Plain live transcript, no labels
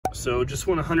So just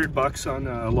won $100 on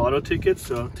a lotto ticket.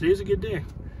 So today's a good day.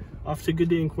 Off to a good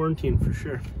day in quarantine for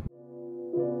sure.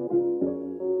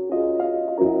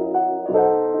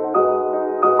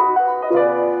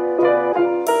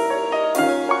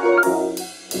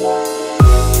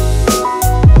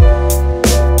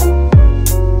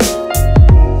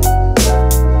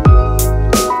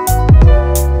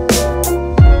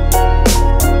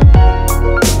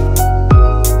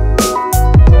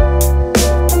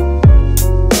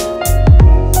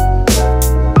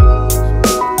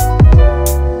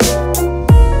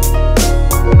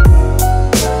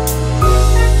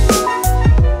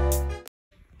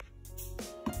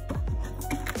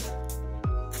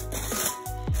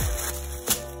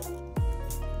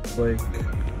 Like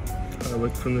I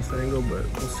look from this angle, but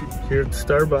we'll see. Here at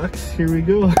Starbucks, here we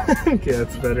go. Okay,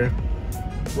 that's better.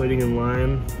 Waiting in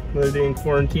line, another day in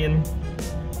quarantine.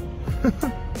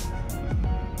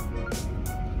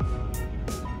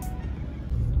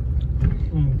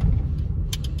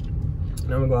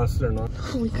 Now my glasses are not.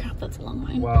 Holy crap, that's a long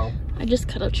line. Wow. I just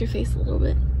cut out your face a little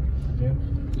bit. Yeah.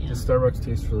 Yeah. The Starbucks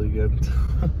tastes really good.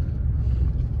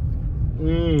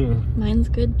 Mine's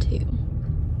good too.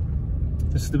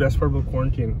 This is the best part about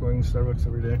quarantine, going to Starbucks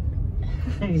every day.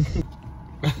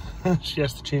 She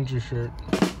has to change her shirt.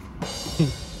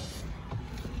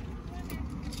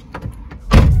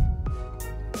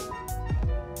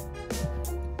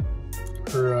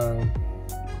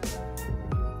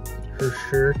 Her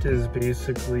shirt is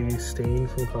basically stained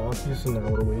from coffee, so now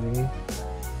we're waiting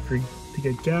to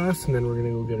get gas, and then we're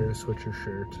gonna go get her to switch her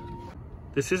shirt.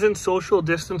 This isn't social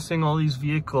distancing all these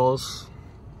vehicles.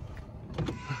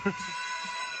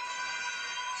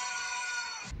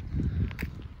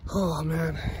 Oh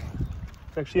man,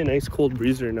 it's actually a nice cold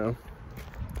breezer now.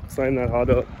 It's not even that hot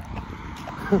out.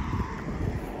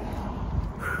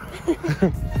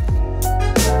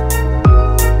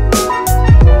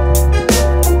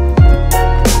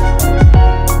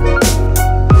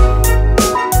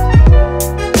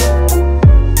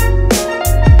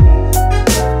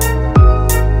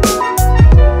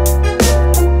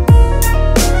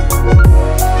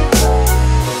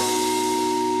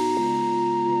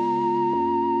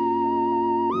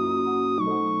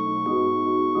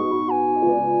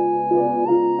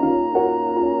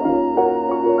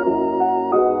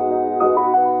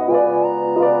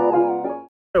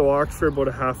 I walked for about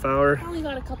a half hour. I only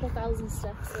got a couple thousand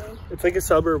steps though. It's like a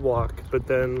suburb walk, but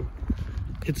then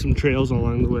hit some trails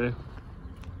along the way.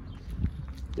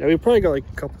 Yeah, we probably got like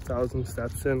a couple thousand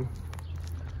steps in.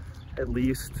 At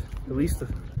least,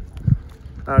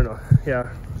 I don't know,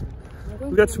 yeah.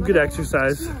 We got some good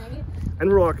exercise. And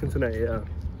we're walking tonight, yeah.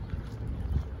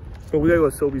 But we gotta go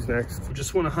to Sobeys next. We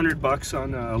just won $100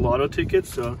 on a lotto ticket,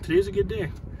 so today's a good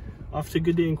day. Off to a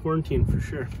good day in quarantine for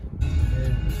sure.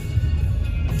 Yeah.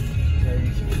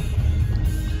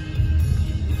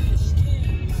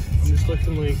 I'm just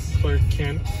looking like Clark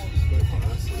Kent. My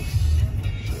glasses.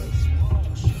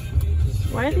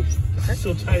 Why are they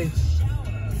so tight?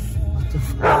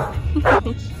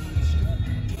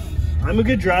 I'm a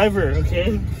good driver,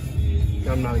 okay?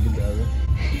 No, I'm not a good driver.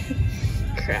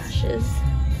 crashes?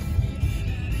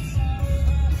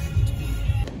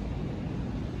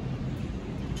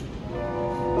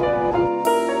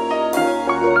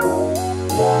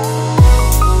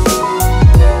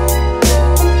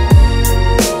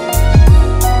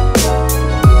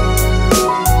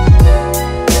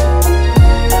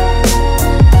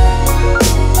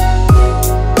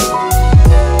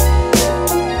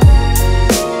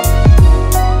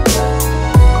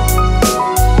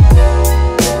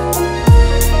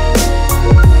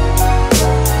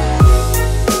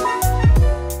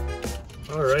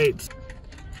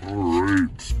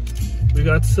 We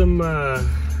got some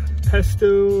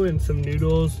pesto and some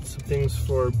noodles and some things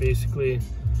for basically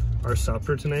our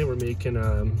supper tonight. We're making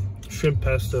shrimp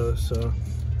pesto, so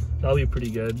that'll be pretty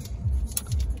good.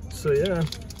 So yeah.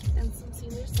 And some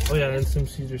Caesar salad. Oh yeah, and some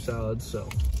Caesar salad. So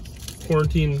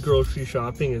quarantine grocery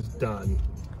shopping is done.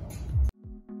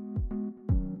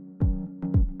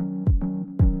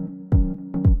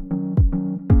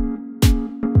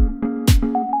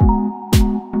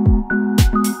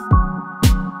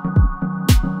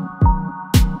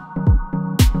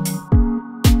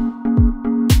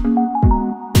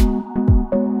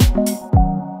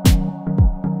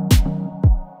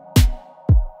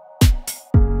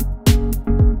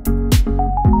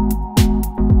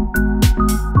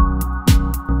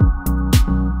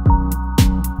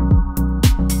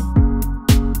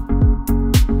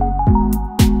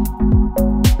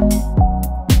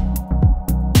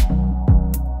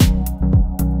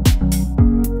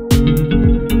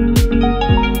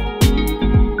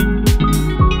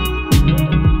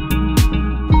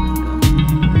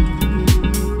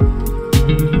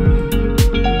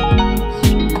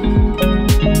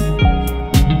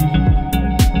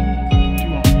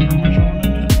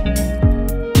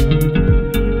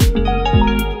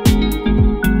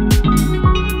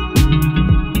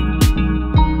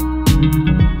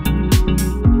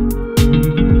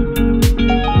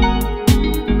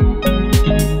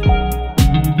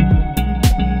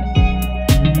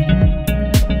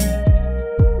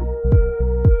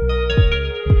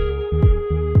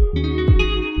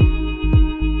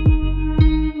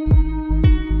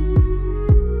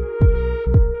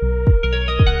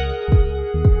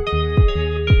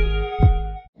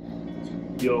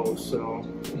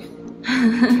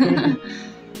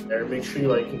 There, make sure you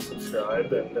like and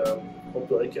subscribe, and hope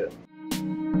you like it.